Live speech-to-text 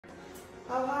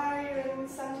How high are you in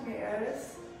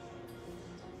centimeters?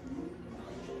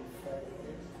 Okay,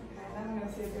 now I'm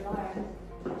gonna see if you're lying.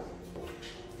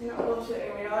 You're not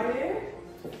bullshitting me, are you?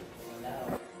 No.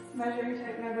 Measuring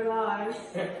tape never lies.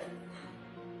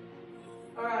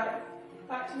 Alright,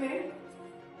 back to me.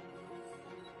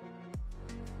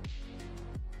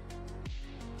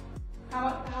 How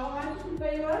high did you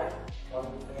say you were?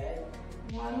 138.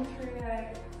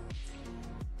 138.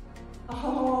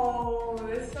 Oh,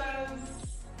 this says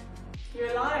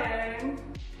you're lying.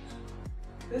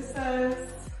 This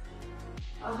says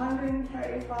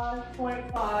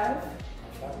 135.5.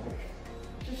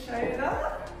 Just show you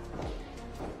that.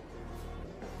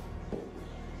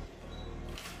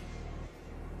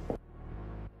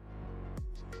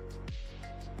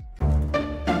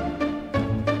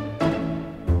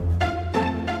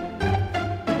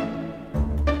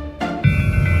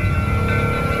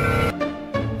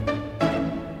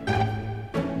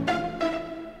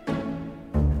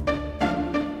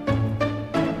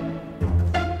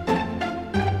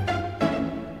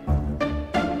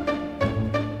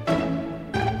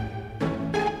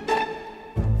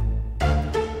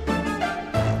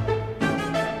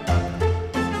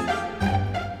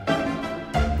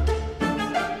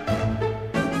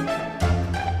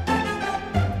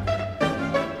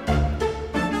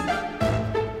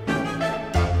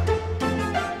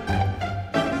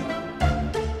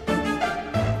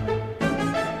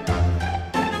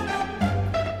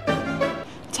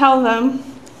 Tell them.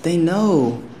 They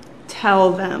know.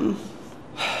 Tell them.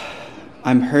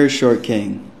 I'm her short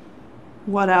king.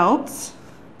 What else?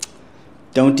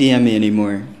 Don't DM me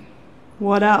anymore.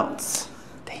 What else?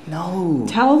 They know.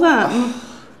 Tell them.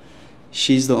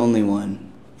 She's the only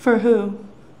one. For who?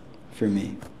 For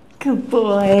me. Good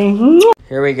boy.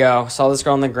 Here we go. Saw this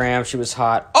girl on the gram. She was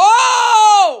hot.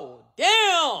 Oh!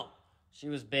 Damn! She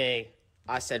was big.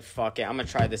 I said, fuck it. I'm gonna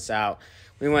try this out.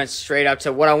 We went straight up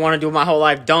to what I want to do my whole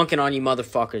life, dunking on you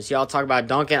motherfuckers. Y'all talk about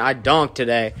dunking. I dunked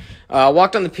today.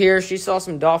 Walked on the pier. She saw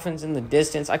some dolphins in the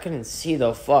distance. I couldn't see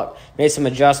though. Fuck. Made some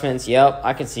adjustments. Yep.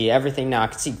 I can see everything now. I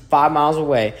can see 5 miles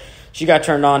away. She got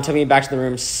turned on, took me back to the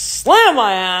room, slammed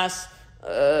my ass.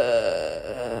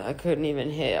 I couldn't even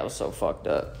hit. I was so fucked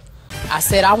up. I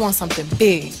said, I want something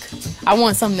big. I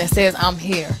want something that says I'm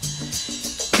here.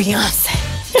 Beyonce.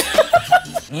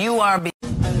 You are big.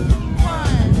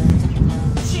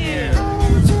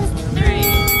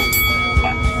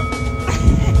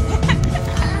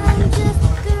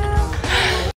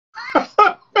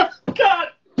 God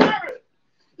damn it!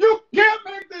 You can't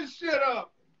make this shit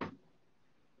up!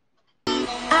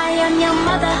 I am your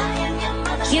mother.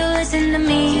 You listen to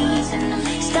me.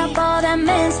 Stop all that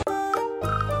mess.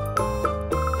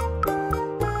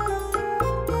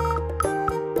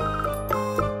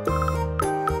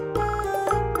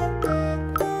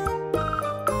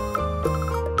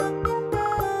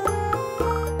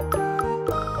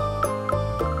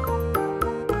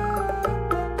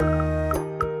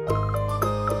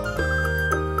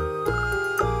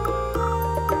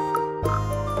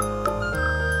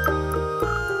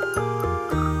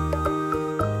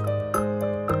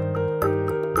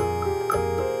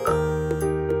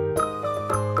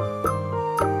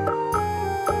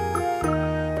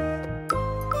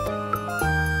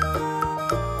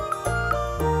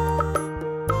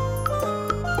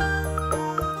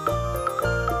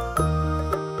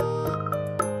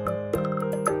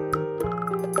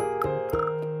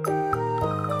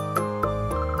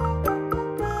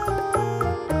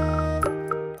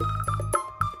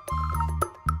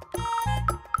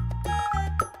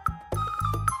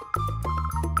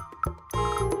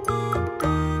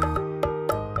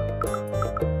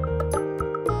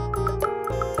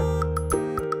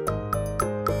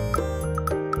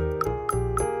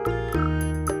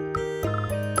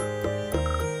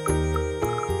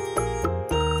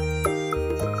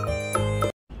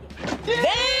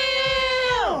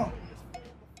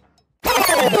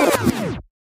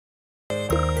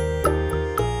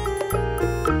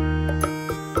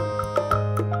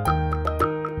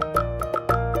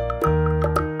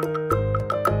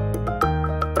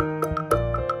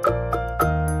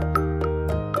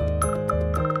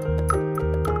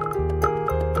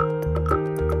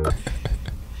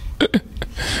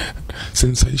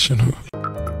 Sensational.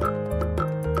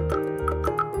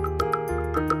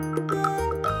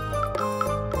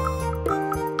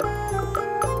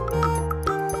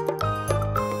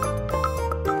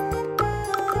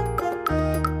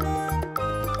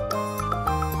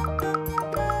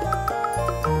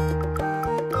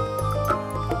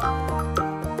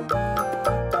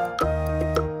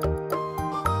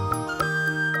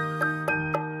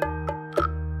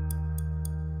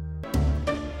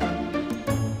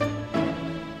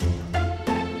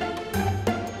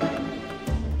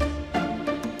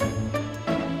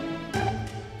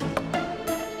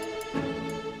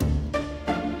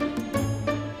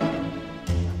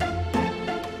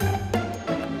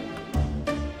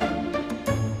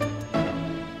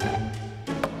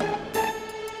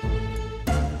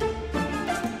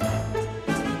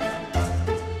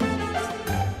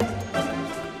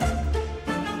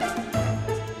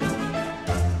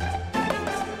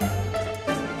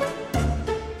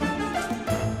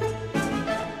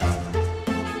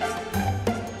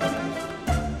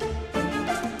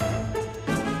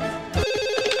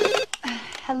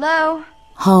 Hello?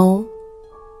 Ho,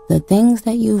 the things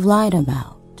that you've lied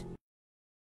about